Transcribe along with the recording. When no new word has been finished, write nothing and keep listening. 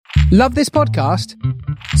Love this podcast?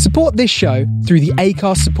 Support this show through the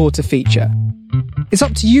Acast supporter feature. It's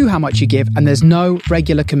up to you how much you give, and there's no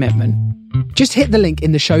regular commitment. Just hit the link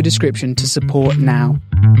in the show description to support now.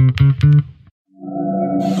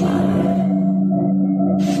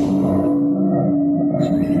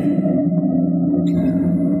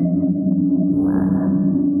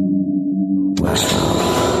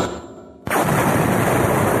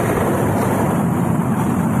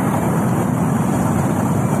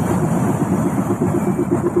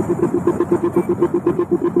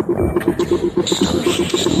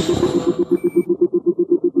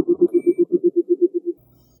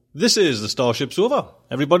 This is the Starship's Over.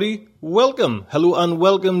 Everybody, welcome. Hello and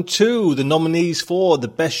welcome to the nominees for the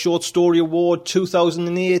Best Short Story Award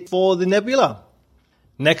 2008 for the Nebula.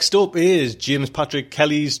 Next up is James Patrick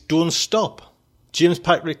Kelly's Don't Stop. James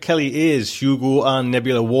Patrick Kelly is Hugo and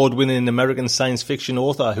Nebula award-winning American science fiction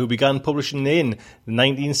author who began publishing in the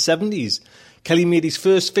 1970s. Kelly made his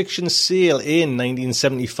first fiction sale in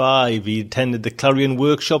 1975. He attended the Clarion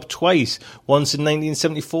Workshop twice, once in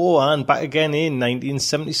 1974 and back again in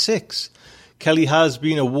 1976. Kelly has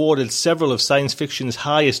been awarded several of science fiction's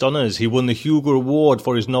highest honours. He won the Hugo Award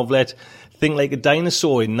for his novelette Think Like a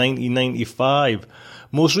Dinosaur in 1995.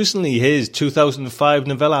 Most recently, his 2005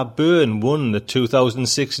 novella Burn won the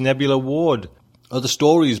 2006 Nebula Award. Other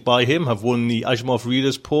stories by him have won the Asimov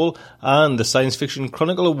Readers' Poll and the Science Fiction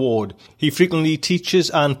Chronicle Award. He frequently teaches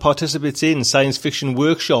and participates in science fiction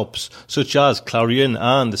workshops such as Clarion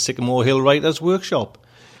and the Sycamore Hill Writers' Workshop.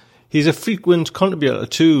 He is a frequent contributor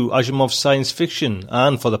to Asimov's science fiction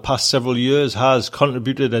and for the past several years has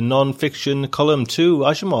contributed a non-fiction column to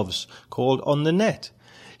Asimov's called On the Net.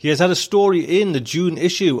 He has had a story in the June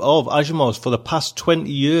issue of Asimov's for the past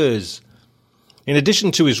 20 years. In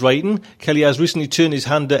addition to his writing, Kelly has recently turned his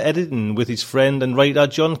hand to editing with his friend and writer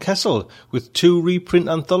John Kessel, with 2 reprint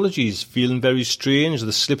anthologies, Feeling Very Strange, the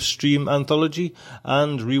Slipstream anthology,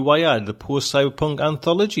 and Rewired, the post-cyberpunk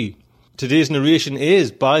anthology. Today's narration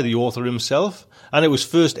is by the author himself, and it was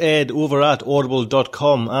first aired over at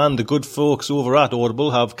audible.com, and the good folks over at Audible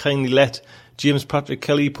have kindly let James Patrick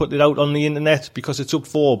Kelly put it out on the internet because it's up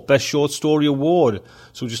for Best Short Story Award.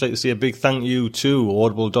 So we'd just like to say a big thank you to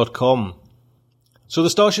audible.com. So the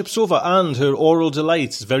Starship Sofa and her Aural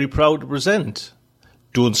Delights is very proud to present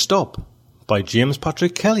Don't Stop by James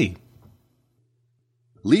Patrick Kelly.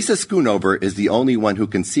 Lisa Schoonover is the only one who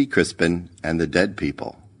can see Crispin and the dead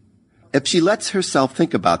people. If she lets herself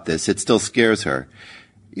think about this, it still scares her,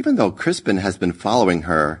 even though Crispin has been following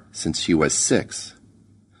her since she was 6.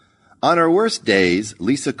 On her worst days,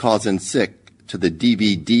 Lisa calls in sick to the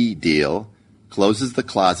DVD deal, closes the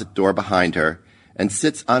closet door behind her, and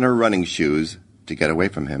sits on her running shoes to get away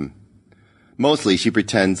from him. Mostly she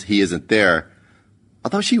pretends he isn't there,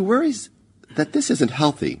 although she worries that this isn't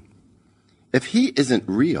healthy. If he isn't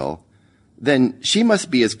real, then she must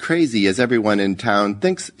be as crazy as everyone in town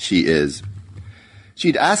thinks she is.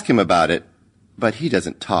 She'd ask him about it, but he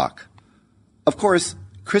doesn't talk. Of course,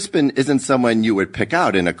 Crispin isn't someone you would pick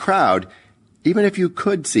out in a crowd, even if you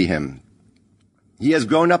could see him. He has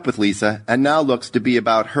grown up with Lisa and now looks to be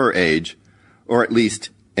about her age, or at least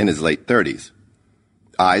in his late 30s.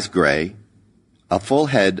 Eyes gray, a full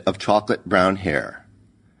head of chocolate brown hair.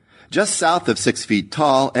 Just south of 6 feet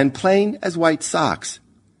tall and plain as white socks.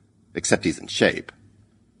 Except he's in shape.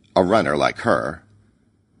 A runner like her.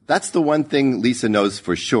 That's the one thing Lisa knows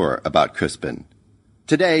for sure about Crispin.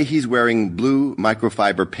 Today he's wearing blue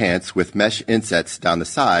microfiber pants with mesh insets down the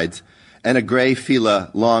sides and a gray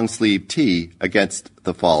Fila long-sleeve tee against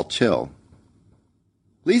the fall chill.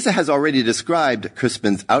 Lisa has already described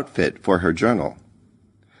Crispin's outfit for her journal.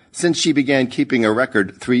 Since she began keeping a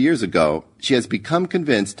record 3 years ago, she has become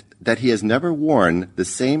convinced that he has never worn the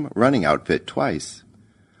same running outfit twice.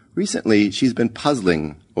 Recently, she's been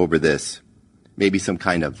puzzling over this. Maybe some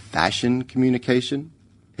kind of fashion communication?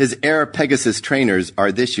 His Air Pegasus trainers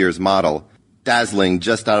are this year's model, dazzling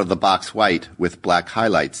just out of the box white with black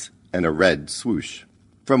highlights and a red swoosh.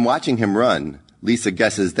 From watching him run, Lisa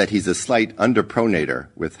guesses that he's a slight underpronator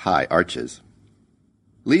with high arches.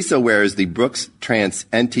 Lisa wears the Brooks Trance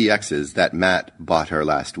NTXs that Matt bought her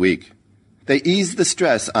last week. They ease the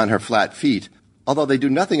stress on her flat feet, although they do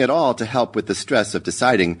nothing at all to help with the stress of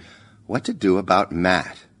deciding what to do about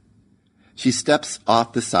Matt. She steps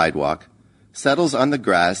off the sidewalk, settles on the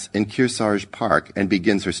grass in Kearsarge Park, and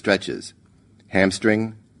begins her stretches.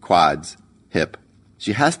 Hamstring, quads, hip.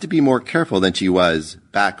 She has to be more careful than she was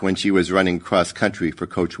back when she was running cross-country for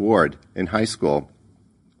Coach Ward in high school.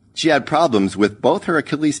 She had problems with both her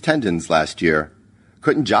Achilles tendons last year.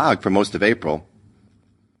 Couldn't jog for most of April.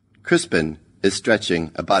 Crispin is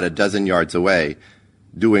stretching about a dozen yards away,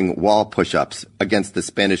 doing wall push-ups against the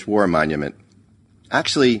Spanish War monument.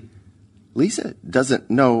 Actually, Lisa doesn't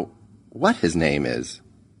know what his name is.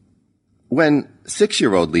 When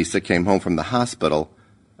 6-year-old Lisa came home from the hospital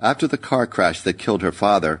after the car crash that killed her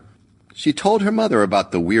father, she told her mother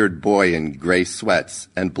about the weird boy in gray sweats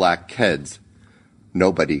and black Keds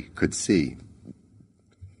nobody could see.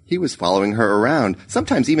 He was following her around,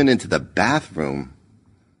 sometimes even into the bathroom.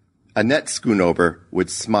 Annette Schoonover would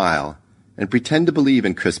smile and pretend to believe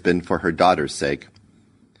in Crispin for her daughter's sake.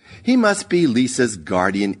 He must be Lisa's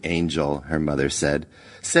guardian angel, her mother said,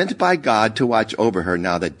 sent by God to watch over her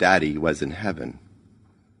now that Daddy was in heaven.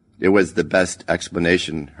 It was the best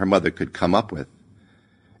explanation her mother could come up with.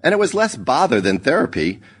 And it was less bother than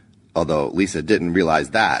therapy, although Lisa didn't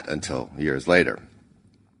realize that until years later.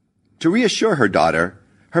 To reassure her daughter,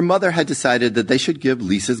 her mother had decided that they should give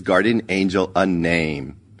Lisa's guardian angel a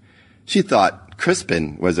name. She thought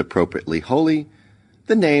Crispin was appropriately holy,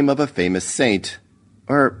 the name of a famous saint,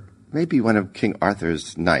 or maybe one of King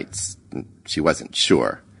Arthur's knights. She wasn't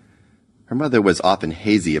sure. Her mother was often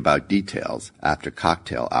hazy about details after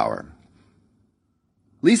cocktail hour.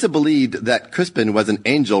 Lisa believed that Crispin was an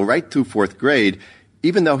angel right through 4th grade,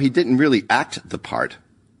 even though he didn't really act the part.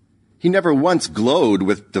 He never once glowed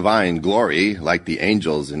with divine glory like the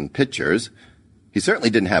angels in pictures. He certainly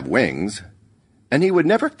didn't have wings. And he would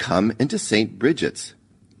never come into St. Bridget's.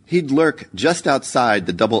 He'd lurk just outside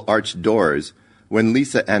the double-arched doors when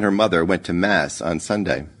Lisa and her mother went to Mass on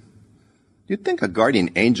Sunday. You'd think a guardian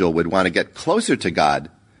angel would want to get closer to God.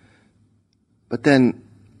 But then,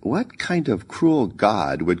 what kind of cruel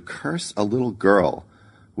God would curse a little girl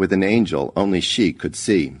with an angel only she could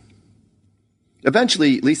see?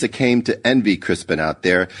 Eventually, Lisa came to envy Crispin out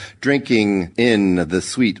there, drinking in the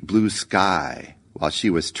sweet blue sky, while she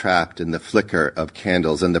was trapped in the flicker of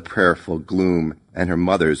candles and the prayerful gloom and her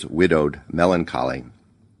mother's widowed melancholy.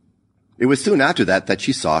 It was soon after that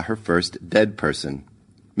she saw her first dead person.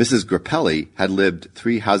 Mrs. Grappelli had lived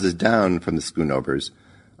 3 houses down from the Schoonovers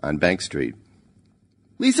on Bank Street.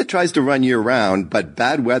 Lisa tries to run year-round, but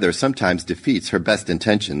bad weather sometimes defeats her best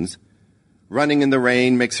intentions. Running in the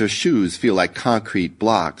rain makes her shoes feel like concrete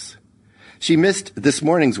blocks. She missed this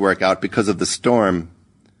morning's workout because of the storm.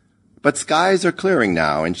 But skies are clearing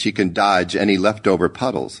now, and she can dodge any leftover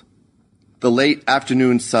puddles. The late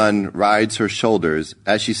afternoon sun rides her shoulders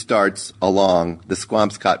as she starts along the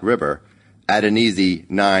Squamscott River at an easy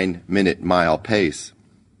 9-minute mile pace.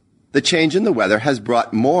 The change in the weather has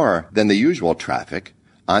brought more than the usual traffic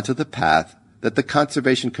onto the path that the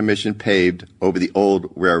Conservation Commission paved over the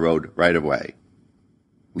old railroad right-of-way.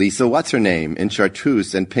 Lisa What's-Her-Name in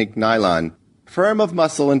chartreuse and pink nylon, firm of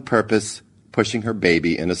muscle and purpose, pushing her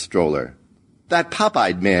baby in a stroller. That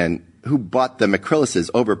pop-eyed man who bought the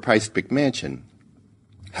McCrillis's overpriced McMansion.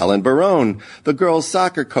 Helen Barone, the girls'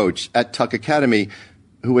 soccer coach at Tuck Academy,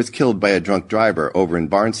 who was killed by a drunk driver over in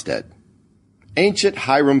Barnstead. Ancient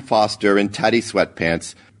Hiram Foster in tatty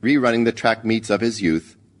sweatpants, rerunning the track meets of his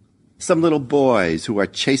youth. Some little boys who are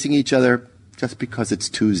chasing each other just because it's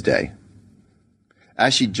Tuesday.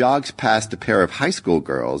 As she jogs past a pair of high school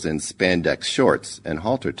girls in spandex shorts and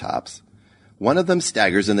halter tops, one of them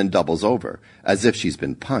staggers and then doubles over, as if she's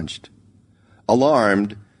been punched.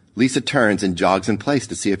 Alarmed, Lisa turns and jogs in place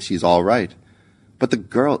to see if she's all right. But the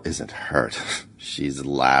girl isn't hurt. She's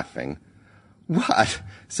laughing. "What?"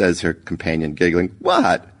 says her companion, giggling.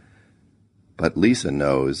 "What?" But Lisa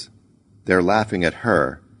knows they're laughing at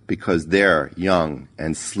her because they're young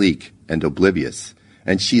and sleek and oblivious,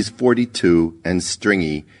 and she's 42 and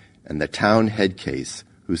stringy and the town head case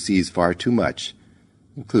who sees far too much,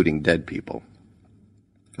 including dead people.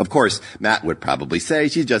 Of course, Matt would probably say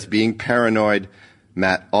she's just being paranoid.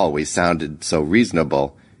 Matt always sounded so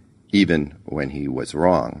reasonable, even when he was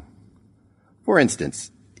wrong. For instance,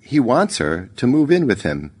 he wants her to move in with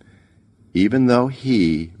him, even though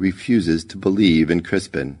he refuses to believe in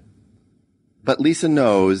Crispin. But Lisa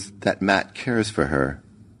knows that Matt cares for her.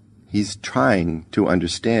 He's trying to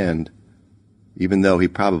understand, even though he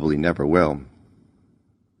probably never will.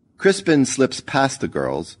 Crispin slips past the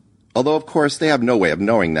girls, although of course they have no way of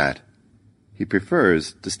knowing that. He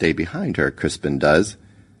prefers to stay behind her, Crispin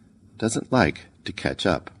doesn't like to catch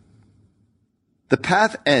up. The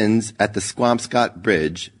path ends at the Squamscott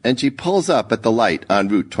Bridge, and she pulls up at the light on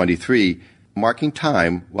Route 23, marking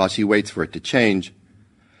time while she waits for it to change.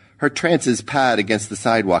 Her trances pad against the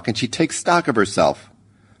sidewalk, and she takes stock of herself.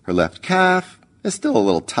 Her left calf is still a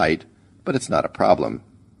little tight, but it's not a problem.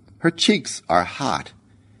 Her cheeks are hot,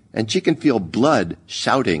 and she can feel blood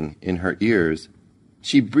shouting in her ears.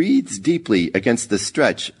 She breathes deeply against the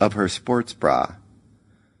stretch of her sports bra.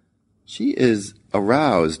 She is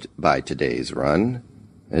aroused by today's run,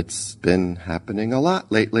 It's been happening a lot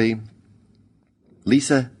lately.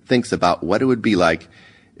 Lisa thinks about what it would be like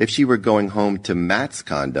if she were going home to Matt's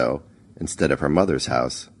condo instead of her mother's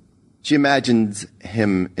house. She imagines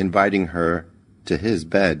him inviting her to his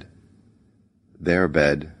bed. Their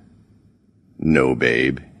bed. "No,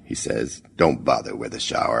 babe," he says. "Don't bother with a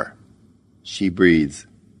shower." She breathes.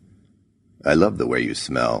 "I love the way you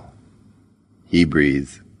smell." He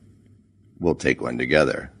breathes. "We'll take one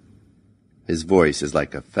together." His voice is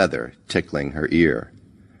like a feather tickling her ear.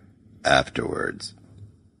 "Afterwards."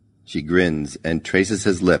 She grins and traces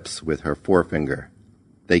his lips with her forefinger.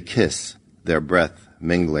 They kiss, their breath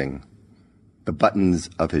mingling. The buttons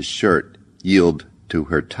of his shirt yield to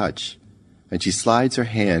her touch, and she slides her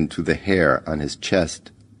hand through the hair on his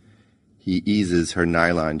chest. He eases her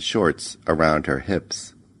nylon shorts around her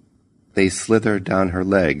hips. They slither down her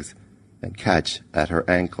legs and catch at her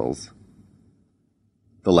ankles.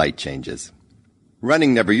 The light changes.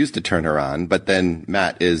 Running never used to turn her on, but then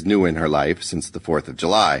Matt is new in her life since the 4th of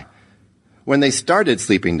July. When they started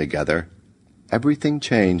sleeping together, everything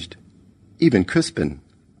changed, even Crispin.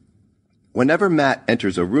 Whenever Matt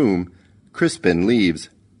enters a room, Crispin leaves.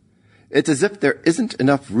 It's as if there isn't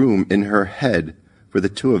enough room in her head for the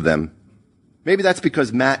two of them. Maybe that's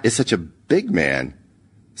because Matt is such a big man,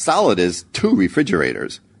 solid as 2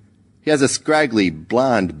 refrigerators. He has a scraggly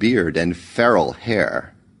blonde beard and feral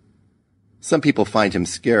hair. Some people find him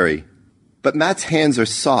scary, but Matt's hands are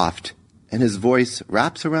soft, and his voice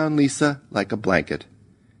wraps around Lisa like a blanket.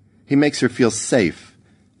 He makes her feel safe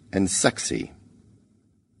and sexy.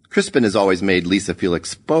 Crispin has always made Lisa feel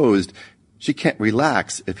exposed. She can't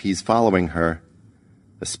relax if he's following her,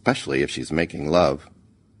 especially if she's making love.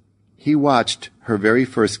 He watched her very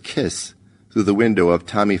first kiss through the window of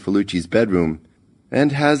Tommy Felucci's bedroom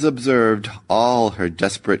and has observed all her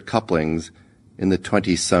desperate couplings in the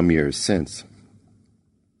 20-some years since.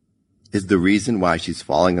 Is the reason why she's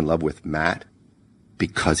falling in love with Matt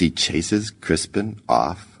because he chases Crispin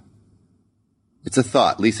off? It's a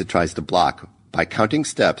thought Lisa tries to block by counting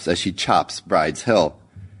steps as she chops Bride's Hill.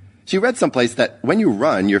 She read someplace that when you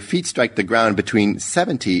run, your feet strike the ground between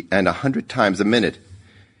 70 and 100 times a minute,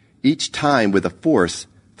 each time with a force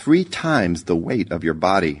 3 times the weight of your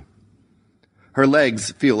body. Her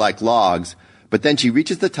legs feel like logs, but then she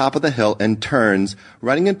reaches the top of the hill and turns,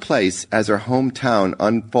 running in place as her hometown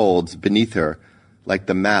unfolds beneath her like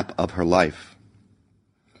the map of her life.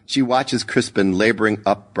 She watches Crispin laboring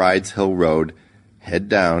up Bride's Hill Road, head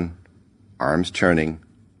down, arms churning.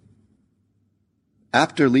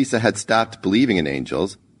 After Lisa had stopped believing in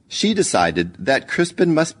angels, she decided that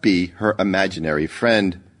Crispin must be her imaginary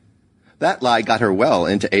friend. That lie got her well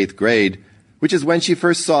into 8th grade, which is when she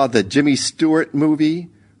first saw the Jimmy Stewart movie,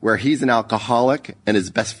 where he's an alcoholic and his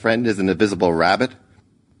best friend is an invisible rabbit.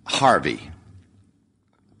 Harvey.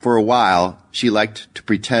 For a while, she liked to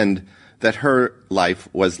pretend that her life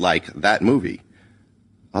was like that movie,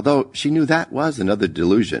 although she knew that was another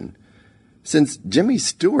delusion, since Jimmy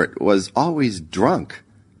Stewart was always drunk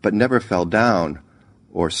but never fell down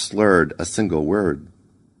or slurred a single word.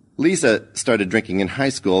 Lisa started drinking in high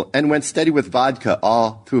school and went steady with vodka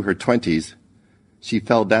all through her 20s. She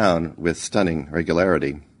fell down with stunning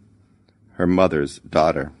regularity. Her mother's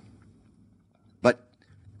daughter. But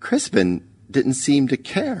Crispin didn't seem to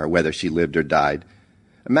care whether she lived or died.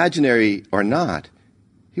 Imaginary or not,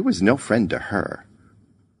 he was no friend to her.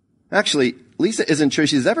 Actually, Lisa isn't sure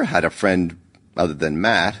she's ever had a friend other than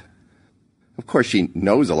Matt. Of course, she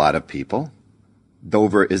knows a lot of people.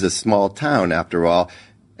 Dover is a small town, after all,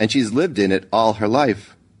 and she's lived in it all her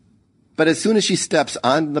life. But as soon as she steps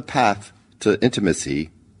on the path to intimacy,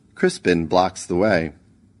 Crispin blocks the way.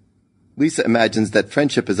 Lisa imagines that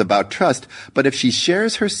friendship is about trust, but if she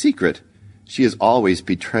shares her secret, she is always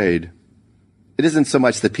betrayed. It isn't so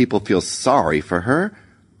much that people feel sorry for her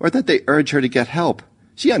or that they urge her to get help.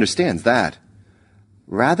 She understands that.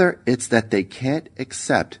 Rather, it's that they can't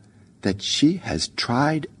accept that she has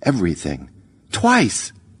tried everything,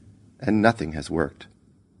 twice, and nothing has worked.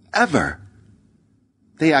 Ever.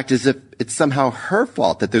 They act as if it's somehow her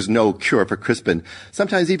fault that there's no cure for Crispin,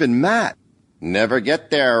 sometimes even Matt. Never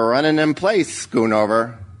get there running in place,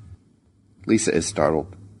 Schoonover. Lisa is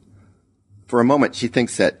startled. For a moment, she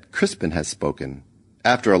thinks that Crispin has spoken,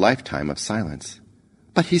 after a lifetime of silence.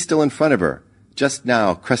 But he's still in front of her, just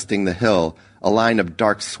now cresting the hill, a line of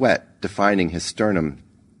dark sweat defining his sternum.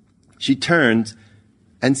 She turns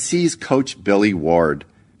and sees Coach Billy Ward,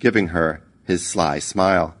 giving her his sly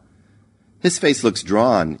smile. His face looks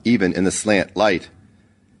drawn, even in the slant light.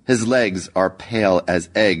 His legs are pale as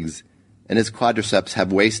eggs, and his quadriceps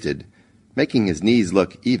have wasted, making his knees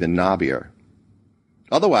look even knobbier.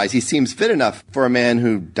 Otherwise, he seems fit enough for a man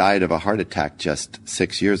who died of a heart attack just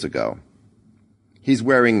 6 years ago. He's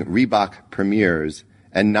wearing Reebok Premiers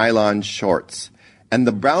and nylon shorts and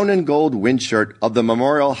the brown and gold wind shirt of the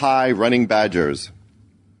Memorial High Running Badgers.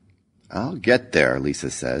 I'll get there,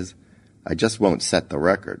 Lisa says. I just won't set the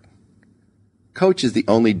record. Coach is the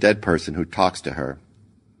only dead person who talks to her.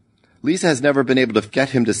 Lisa has never been able to get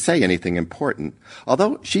him to say anything important,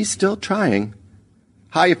 although she's still trying.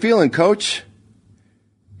 How you feeling, Coach?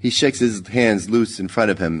 He shakes his hands loose in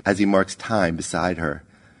front of him as he marks time beside her.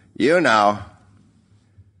 You know.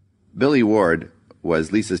 Billy Ward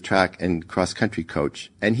was Lisa's track and cross-country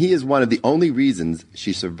coach, and he is one of the only reasons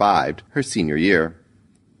she survived her senior year.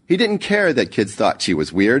 He didn't care that kids thought she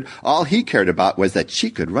was weird. All he cared about was that she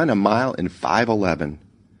could run a mile in 5:11.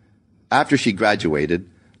 After she graduated,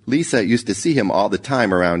 Lisa used to see him all the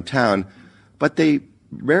time around town, but they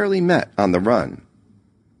rarely met on the run.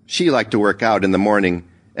 She liked to work out in the morning,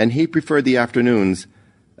 and he preferred the afternoons,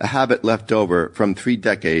 a habit left over from 3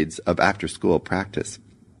 decades of after-school practice.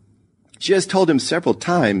 She has told him several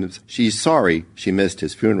times she's sorry she missed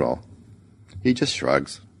his funeral. He just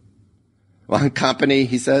shrugs. Want company,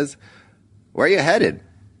 he says. Where are you headed?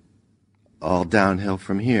 All downhill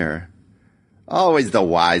from here. Always the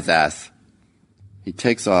wise ass. He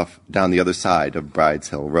takes off down the other side of Brides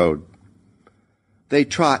Hill Road. They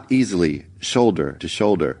trot easily, shoulder to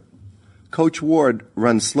shoulder. Coach Ward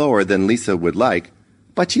runs slower than Lisa would like,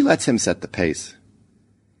 but she lets him set the pace.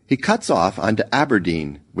 He cuts off onto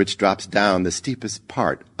Aberdeen, which drops down the steepest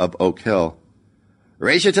part of Oak Hill.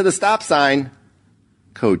 Race you to the stop sign.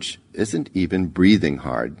 Coach isn't even breathing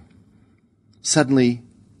hard. Suddenly,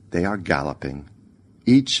 they are galloping,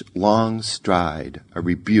 each long stride a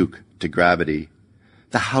rebuke to gravity.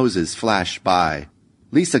 The houses flash by.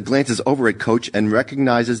 Lisa glances over at Coach and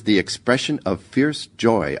recognizes the expression of fierce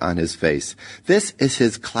joy on his face. This is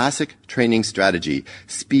his classic training strategy,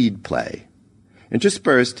 speed play.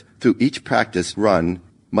 Interspersed through each practice run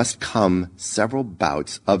must come several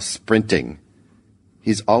bouts of sprinting.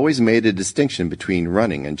 He's always made a distinction between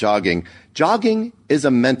running and jogging. Jogging is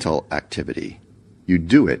a mental activity. You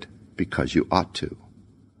do it because you ought to.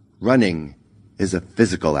 Running is a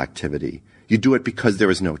physical activity. You do it because there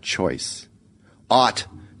is no choice. Ought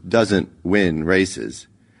doesn't win races.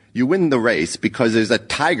 You win the race because there's a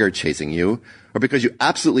tiger chasing you, or because you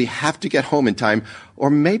absolutely have to get home in time, or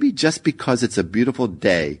maybe just because it's a beautiful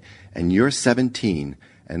day and you're 17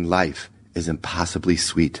 and life is impossibly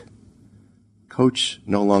sweet. Coach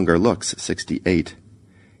no longer looks 68.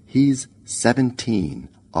 He's 17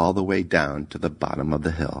 all the way down to the bottom of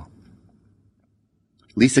the hill.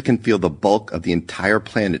 Lisa can feel the bulk of the entire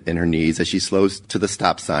planet in her knees as she slows to the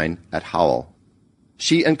stop sign at Howell.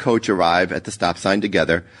 She and Coach arrive at the stop sign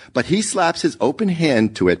together, but he slaps his open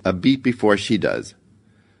hand to it a beat before she does.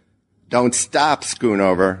 Don't stop,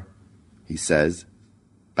 Schoonover, he says,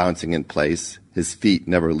 bouncing in place, his feet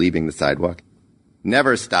never leaving the sidewalk.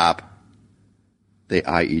 Never stop. They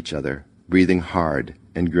eye each other, breathing hard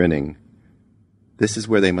and grinning. This is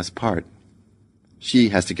where they must part. She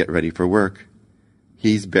has to get ready for work.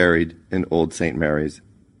 He's buried in Old St. Mary's.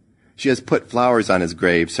 She has put flowers on his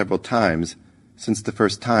grave several times since the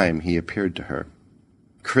first time he appeared to her.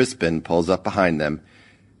 Crispin pulls up behind them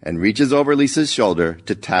and reaches over Lisa's shoulder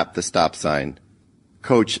to tap the stop sign.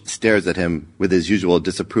 Coach stares at him with his usual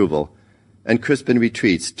disapproval, and Crispin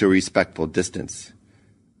retreats to a respectful distance.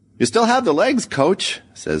 You still have the legs, Coach,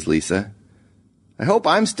 says Lisa. I hope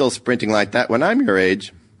I'm still sprinting like that when I'm your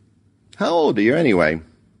age. How old are you anyway?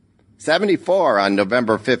 74 on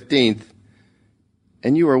November 15th.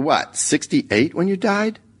 And you were what, 68 when you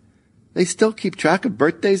died? They still keep track of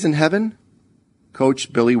birthdays in heaven?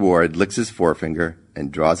 Coach Billy Ward licks his forefinger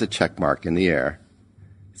and draws a check mark in the air.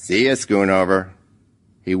 See ya, Schoonover.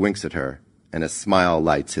 He winks at her, and a smile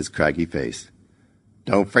lights his craggy face.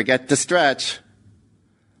 Don't forget to stretch.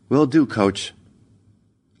 Will do, Coach.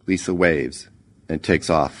 Lisa waves and takes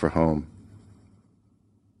off for home.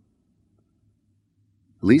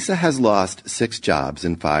 Lisa has lost 6 jobs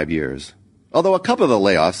in 5 years, although a couple of the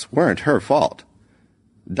layoffs weren't her fault.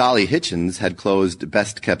 Dolly Hitchens had closed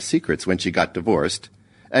Best Kept Secrets when she got divorced,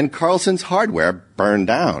 and Carlson's Hardware burned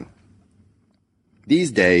down.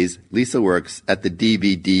 These days, Lisa works at the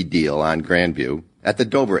DVD deal on Grandview at the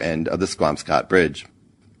Dover end of the Squamscott Bridge,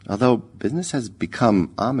 although business has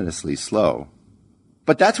become ominously slow.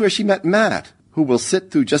 But that's where she met Matt, who will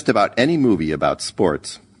sit through just about any movie about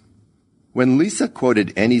sports. When Lisa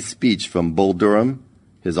quoted any speech from Bull Durham,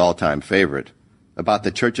 his all-time favorite, about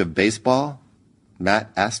the Church of Baseball,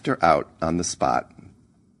 Matt asked her out on the spot.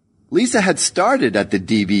 Lisa had started at the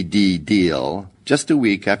DVD deal just a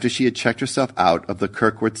week after she had checked herself out of the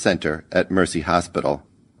Kirkworth Center at Mercy Hospital,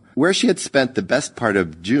 where she had spent the best part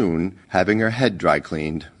of June having her head dry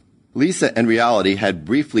cleaned. Lisa and reality had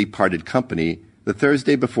briefly parted company the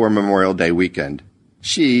Thursday before Memorial Day weekend.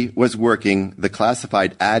 She was working the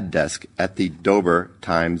classified ad desk at the Dover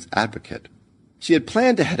Times-Advocate. She had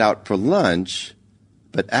planned to head out for lunch,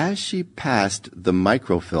 but as she passed the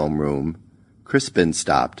microfilm room, Crispin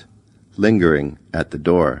stopped, lingering at the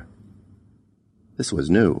door. This was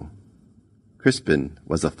new. Crispin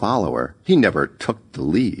was a follower. He never took the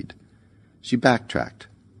lead. She backtracked.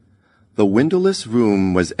 The windowless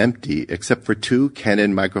room was empty except for 2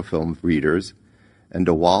 Canon microfilm readers and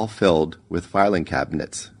a wall filled with filing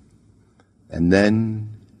cabinets. And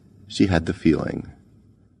then she had the feeling.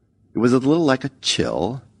 It was a little like a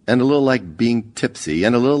chill, and a little like being tipsy,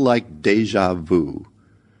 and a little like déjà vu.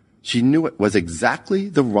 She knew it was exactly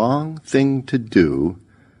the wrong thing to do,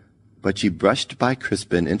 but she brushed by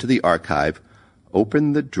Crispin into the archive,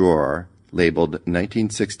 opened the drawer labeled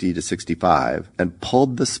 1960 to 65, and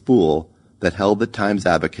pulled the spool that held the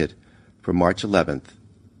Times-Advocate for March 11th,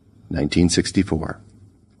 1964.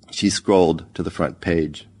 She scrolled to the front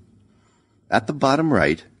page. At the bottom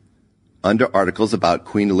right, under articles about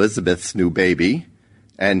Queen Elizabeth's new baby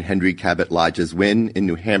and Henry Cabot Lodge's win in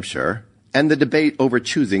New Hampshire and the debate over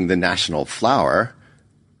choosing the national flower,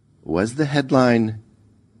 was the headline,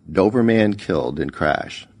 "Dover Man Killed in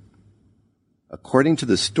Crash." According to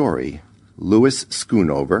the story, Louis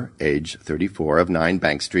Schoonover, age 34, of 9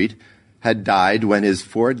 Bank Street, had died when his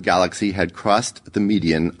Ford Galaxy had crossed the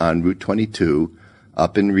median on Route 22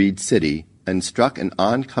 up in Reed City and struck an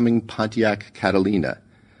oncoming Pontiac Catalina,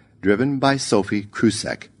 driven by Sophie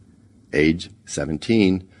Krusek, age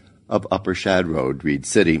 17, of Upper Shad Road, Reed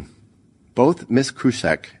City. Both Miss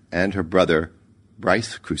Krusek and her brother,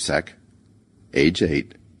 Bryce Krusek, age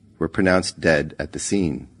 8, were pronounced dead at the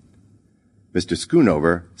scene. Mr.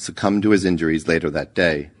 Schoonover succumbed to his injuries later that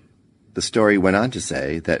day. The story went on to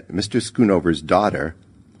say that Mr. Schoonover's daughter,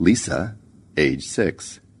 Lisa, age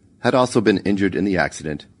 6, had also been injured in the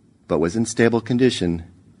accident, but was in stable condition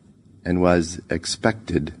and was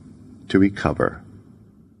expected to recover.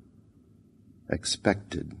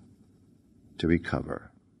 Expected to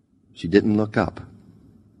recover. She didn't look up,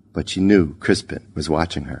 but she knew Crispin was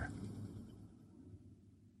watching her.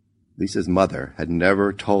 Lisa's mother had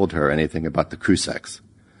never told her anything about the Kruseks.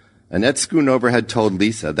 Annette Schoonover had told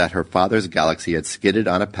Lisa that her father's Galaxy had skidded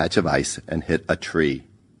on a patch of ice and hit a tree.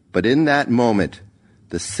 But in that moment,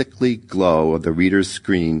 the sickly glow of the reader's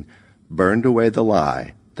screen burned away the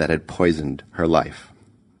lie that had poisoned her life.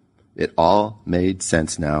 It all made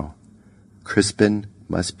sense now. Crispin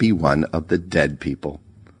must be one of the dead people.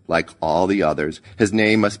 Like all the others, his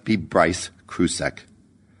name must be Bryce Krusek.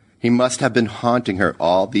 He must have been haunting her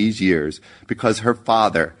all these years because her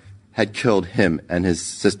father had killed him and his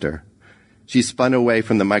sister. She spun away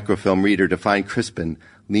from the microfilm reader to find Crispin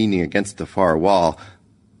leaning against the far wall.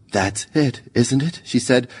 "That's it, isn't it?" she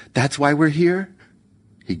said. "That's why we're here?"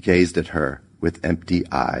 He gazed at her with empty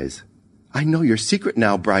eyes. "I know your secret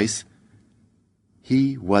now, Bryce."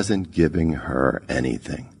 He wasn't giving her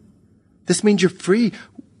anything. "This means you're free.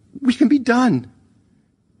 We can be done."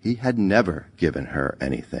 He had never given her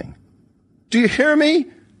anything. "Do you hear me?"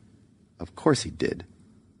 Of course he did.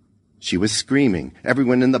 She was screaming.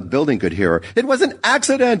 Everyone in the building could hear her. "It was an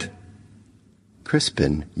accident!"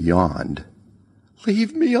 Crispin yawned.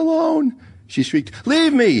 "Leave me alone," she shrieked.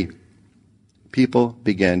 "Leave me!" People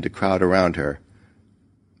began to crowd around her,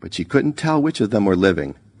 but she couldn't tell which of them were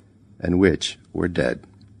living and which were dead.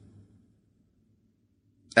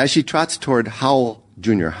 As she trots toward Howell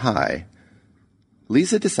Junior High,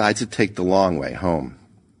 Lisa decides to take the long way home.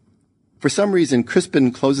 For some reason,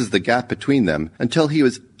 Crispin closes the gap between them until he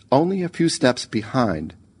was only a few steps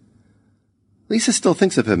behind. Lisa still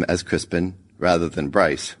thinks of him as Crispin rather than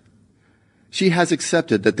Bryce. She has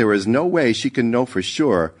accepted that there is no way she can know for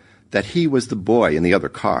sure that he was the boy in the other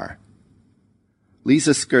car.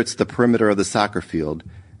 Lisa skirts the perimeter of the soccer field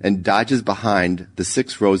and dodges behind the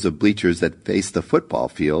 6 rows of bleachers that face the football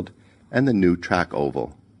field and the new track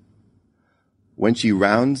oval. When she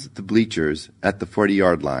rounds the bleachers at the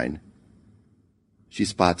 40-yard line, she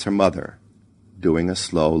spots her mother doing a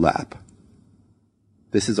slow lap.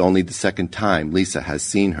 This is only the second time Lisa has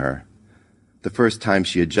seen her. The first time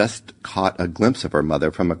she had just caught a glimpse of her mother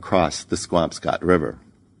from across the Squampscott River.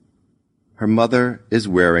 Her mother is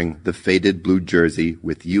wearing the faded blue jersey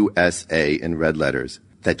with USA in red letters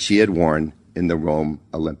that she had worn in the Rome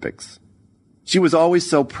Olympics. She was always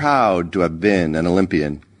so proud to have been an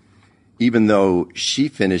Olympian, even though she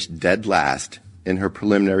finished dead last in her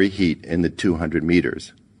preliminary heat in the 200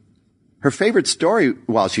 meters. Her favorite story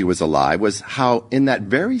while she was alive was how, in that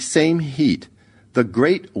very same heat, the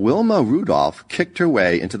great Wilma Rudolph kicked her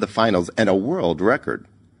way into the finals and a world record.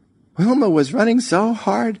 Wilma was running so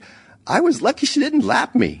hard, I was lucky she didn't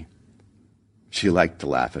lap me. She liked to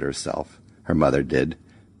laugh at herself. Her mother did,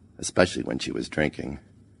 especially when she was drinking.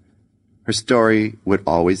 Her story would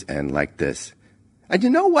always end like this. And you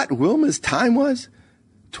know what Wilma's time was?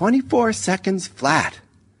 24 seconds flat.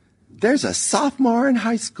 There's a sophomore in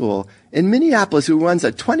high school in Minneapolis who runs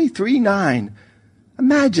a 23.9.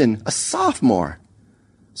 Imagine, a sophomore.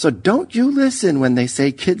 So don't you listen when they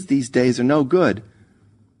say kids these days are no good.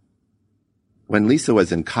 When Lisa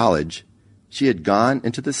was in college, she had gone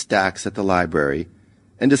into the stacks at the library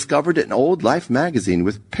and discovered an old Life magazine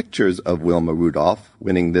with pictures of Wilma Rudolph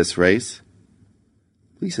winning this race.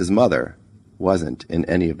 Lisa's mother wasn't in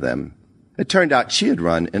any of them. It turned out she had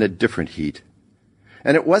run in a different heat.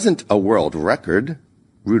 And it wasn't a world record.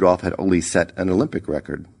 Rudolph had only set an Olympic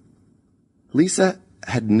record. Lisa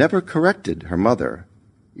had never corrected her mother,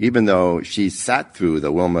 even though she sat through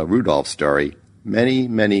the Wilma Rudolph story many,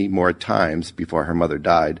 many more times before her mother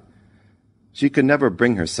died. She could never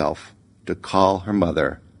bring herself to call her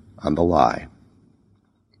mother on the lie.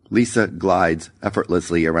 Lisa glides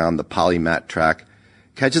effortlessly around the polymat track,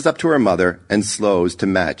 catches up to her mother, and slows to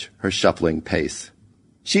match her shuffling pace.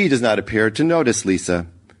 She does not appear to notice Lisa.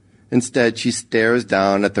 Instead, she stares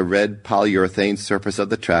down at the red polyurethane surface of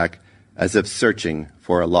the track as if searching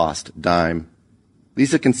for a lost dime.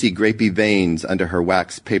 Lisa can see grapey veins under her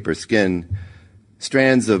wax paper skin.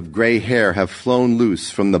 Strands of gray hair have flown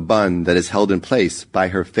loose from the bun that is held in place by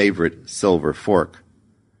her favorite silver fork.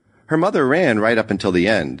 Her mother ran right up until the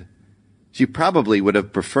end. She probably would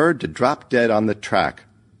have preferred to drop dead on the track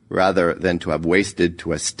rather than to have wasted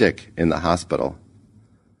to a stick in the hospital.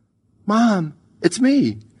 Mom, it's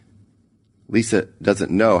me. Lisa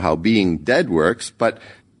doesn't know how being dead works, but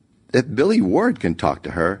if Billy Ward can talk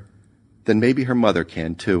to her, then maybe her mother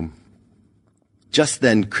can too. Just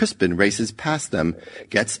then, Crispin races past them,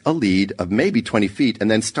 gets a lead of maybe 20 feet,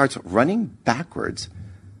 and then starts running backwards,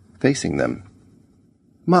 facing them.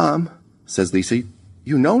 Mom, says Lisa,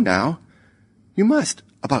 you know now. You must.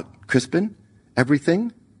 About Crispin?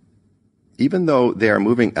 Everything? Even though they are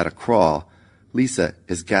moving at a crawl, Lisa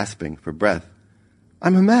is gasping for breath.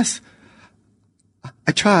 I'm a mess.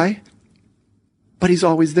 I try. But he's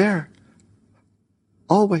always there.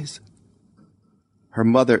 Always. Her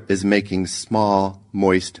mother is making small,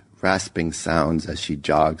 moist, rasping sounds as she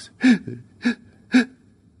jogs.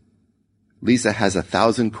 Lisa has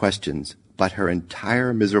 1,000 questions, but her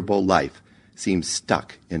entire miserable life seems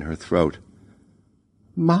stuck in her throat.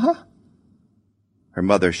 Ma? Her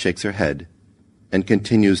mother shakes her head and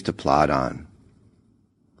continues to plod on.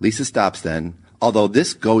 Lisa stops then, although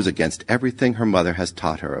this goes against everything her mother has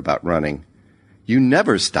taught her about running. You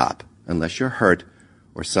never stop unless you're hurt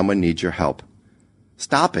or someone needs your help.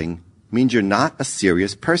 Stopping means you're not a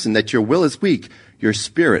serious person, that your will is weak, your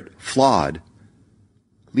spirit flawed.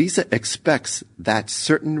 Lisa expects that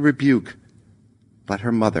certain rebuke, but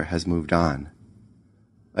her mother has moved on.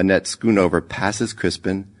 Annette Schoonover passes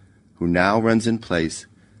Crispin, who now runs in place,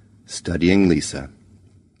 studying Lisa.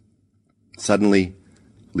 Suddenly,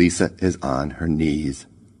 Lisa is on her knees,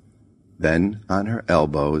 then on her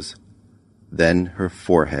elbows, then her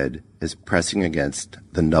forehead is pressing against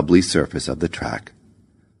the nubbly surface of the track.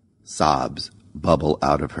 Sobs bubble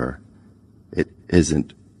out of her. It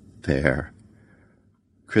isn't fair.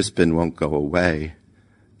 Crispin won't go away.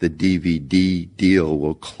 The DVD deal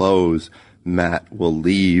will close. Matt will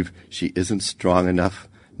leave. She isn't strong enough.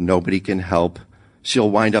 Nobody can help. She'll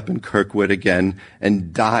wind up in Kirkwood again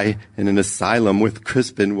and die in an asylum with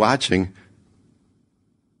Crispin watching.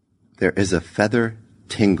 There is a feather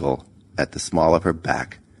tingle at the small of her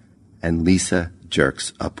back, and Lisa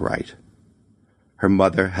jerks upright. Her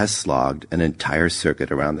mother has slogged an entire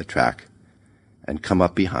circuit around the track and come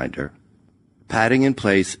up behind her. Padding in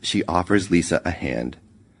place, she offers Lisa a hand.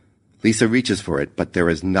 Lisa reaches for it, but there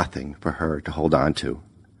is nothing for her to hold on to.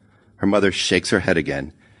 Her mother shakes her head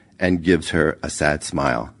again and gives her a sad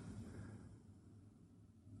smile.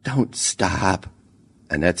 Don't stop,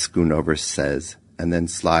 Annette Schoonover says, and then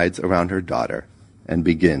slides around her daughter and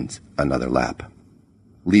begins another lap.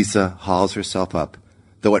 Lisa hauls herself up,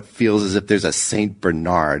 though it feels as if there's a St.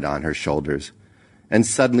 Bernard on her shoulders. And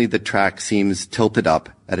suddenly the track seems tilted up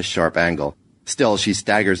at a sharp angle. Still, she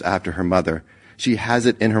staggers after her mother. She has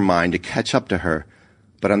it in her mind to catch up to her.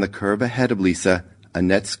 But on the curve ahead of Lisa,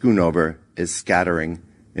 Annette Schoonover is scattering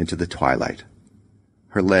into the twilight.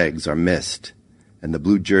 Her legs are mist, and the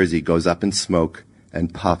blue jersey goes up in smoke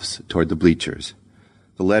and puffs toward the bleachers.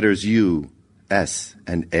 The letters U, S,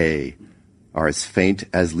 and A are as faint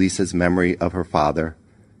as Lisa's memory of her father,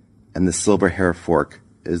 and the silver hair fork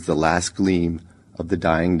is the last gleam of the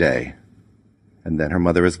dying day. And then her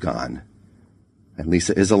mother is gone, and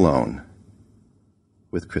Lisa is alone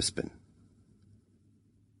with Crispin.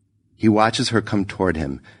 He watches her come toward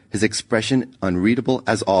him, his expression unreadable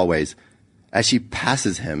as always. As she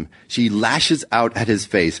passes him, she lashes out at his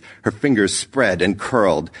face, her fingers spread and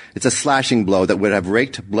curled. It's a slashing blow that would have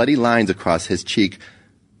raked bloody lines across his cheek,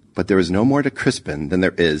 but there is no more to Crispin than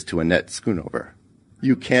there is to Annette Schoonover.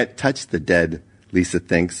 You can't touch the dead, Lisa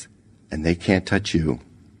thinks, and they can't touch you.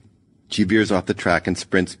 She veers off the track and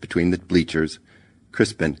sprints between the bleachers.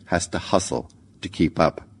 Crispin has to hustle to keep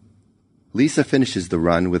up. Lisa finishes the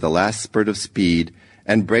run with a last spurt of speed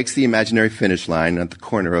and breaks the imaginary finish line at the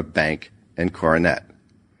corner of Bank and Coronet.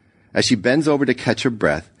 As she bends over to catch her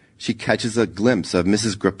breath, she catches a glimpse of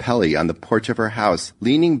Mrs. Grappelli on the porch of her house,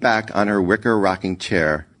 leaning back on her wicker rocking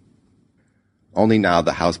chair. Only now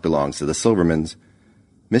the house belongs to the Silvermans.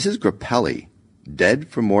 Mrs. Grappelli, dead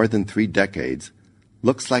for more than 3 decades,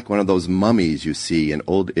 looks like one of those mummies you see in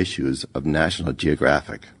old issues of National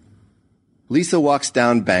Geographic. Lisa walks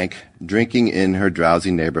down Bank, drinking in her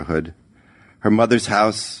drowsy neighborhood. Her mother's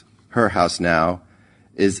house, her house now,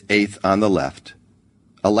 is 8th on the left,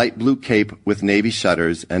 a light blue cape with navy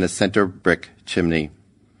shutters and a center brick chimney.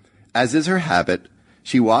 As is her habit,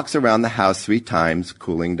 she walks around the house 3 times,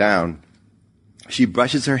 cooling down. She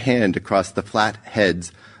brushes her hand across the flat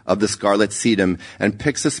heads of the scarlet sedum and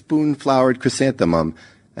picks a spoon-flowered chrysanthemum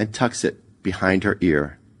and tucks it behind her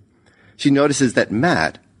ear. She notices that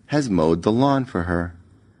Matt has mowed the lawn for her.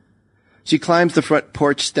 She climbs the front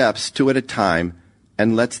porch steps 2 at a time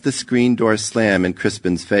and lets the screen door slam in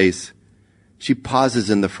Crispin's face. She pauses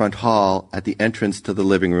in the front hall at the entrance to the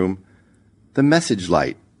living room. The message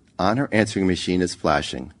light on her answering machine is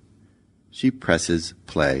flashing. She presses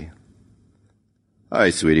play. "Hi,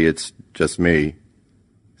 sweetie, it's just me,"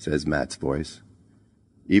 says Matt's voice.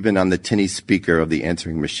 Even on the tinny speaker of the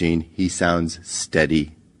answering machine, he sounds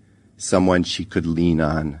steady, someone she could lean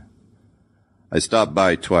on. "I stopped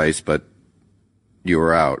by twice, but you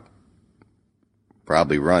were out.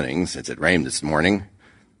 Probably running, since it rained this morning.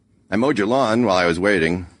 I mowed your lawn while I was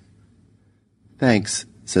waiting." "Thanks,"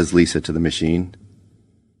 says Lisa to the machine.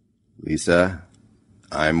 "Lisa,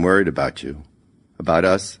 I'm worried about you. About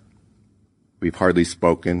us. We've hardly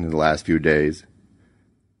spoken in the last few days.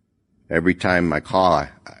 Every time I call, I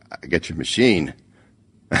get your machine.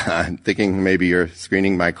 I'm thinking maybe you're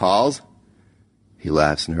screening my calls." He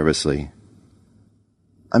laughs nervously.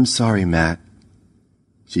 "I'm sorry, Matt."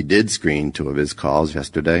 She did screen 2 of his calls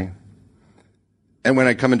yesterday. "And when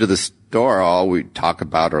I come into the store, all we talk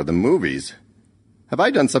about are the movies. Have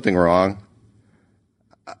I done something wrong?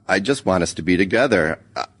 I just want us to be together.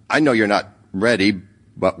 I know you're not ready,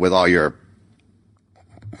 but with all your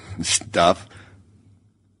stuff."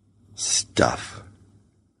 Stuff.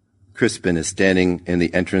 Crispin is standing in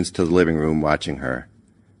the entrance to the living room watching her.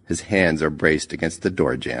 His hands are braced against the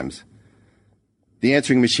door jambs. The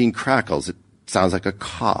answering machine crackles. It sounds like a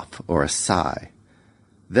cough or a sigh.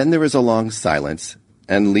 Then there is a long silence,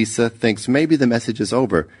 and Lisa thinks maybe the message is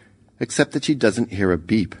over, except that she doesn't hear a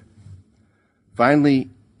beep. Finally,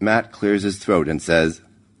 Matt clears his throat and says,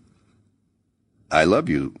 "I love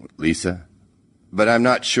you, Lisa, but I'm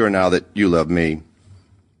not sure now that you love me.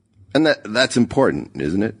 And that's important,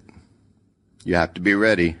 isn't it? You have to be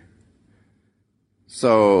ready.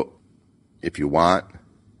 So, if you want,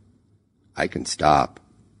 I can stop."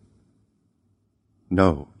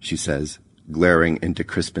 "No," she says, glaring into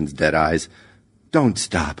Crispin's dead eyes. "Don't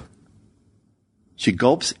stop." She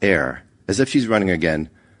gulps air, as if she's running again,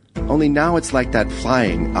 only now it's like that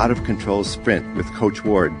flying, out-of-control sprint with Coach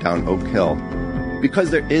Ward down Oak Hill,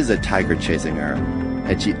 because there is a tiger chasing her,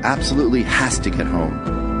 and she absolutely has to get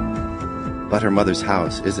home. But her mother's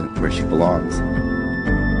house isn't where she belongs.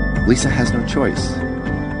 Lisa has no choice.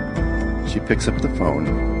 She picks up the phone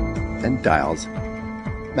and dials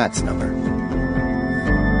Matt's number.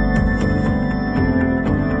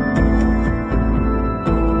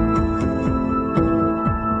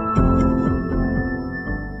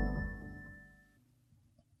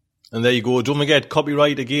 And there you go. Don't forget,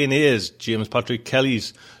 copyright again is James Patrick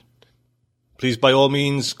Kelly's. Please, by all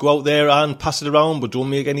means, go out there and pass it around, but don't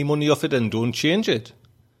make any money off it and don't change it.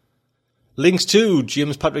 Links to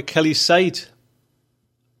James Patrick Kelly's site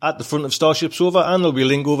at the front of Starship Sofa, and there'll be a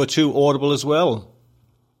link over to Audible as well.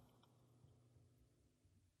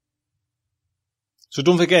 So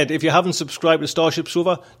don't forget, if you haven't subscribed to Starship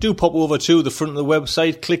Sofa, do pop over to the front of the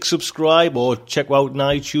website, click subscribe, or check out in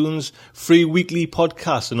iTunes, free weekly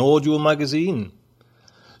podcast and audio magazine.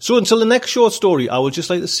 So until the next short story, I would just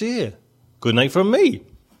like to say, good night from me.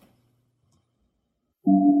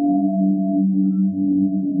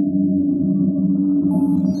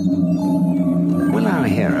 Will our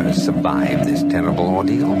heroes survive this terrible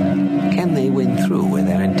ordeal? Can they win through with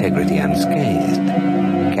their integrity unscathed?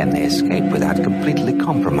 Can they escape without completely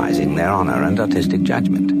compromising their honor and artistic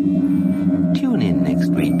judgment? Tune in next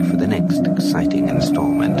week for the next exciting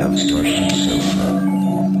installment of Starship Sofa.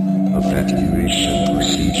 Evacuation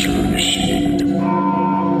procedure initiated.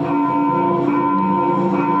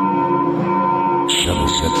 Shuttle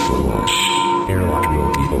set for launch. Airlock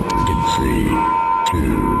will be opened in 3,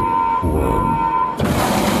 2,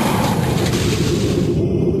 1.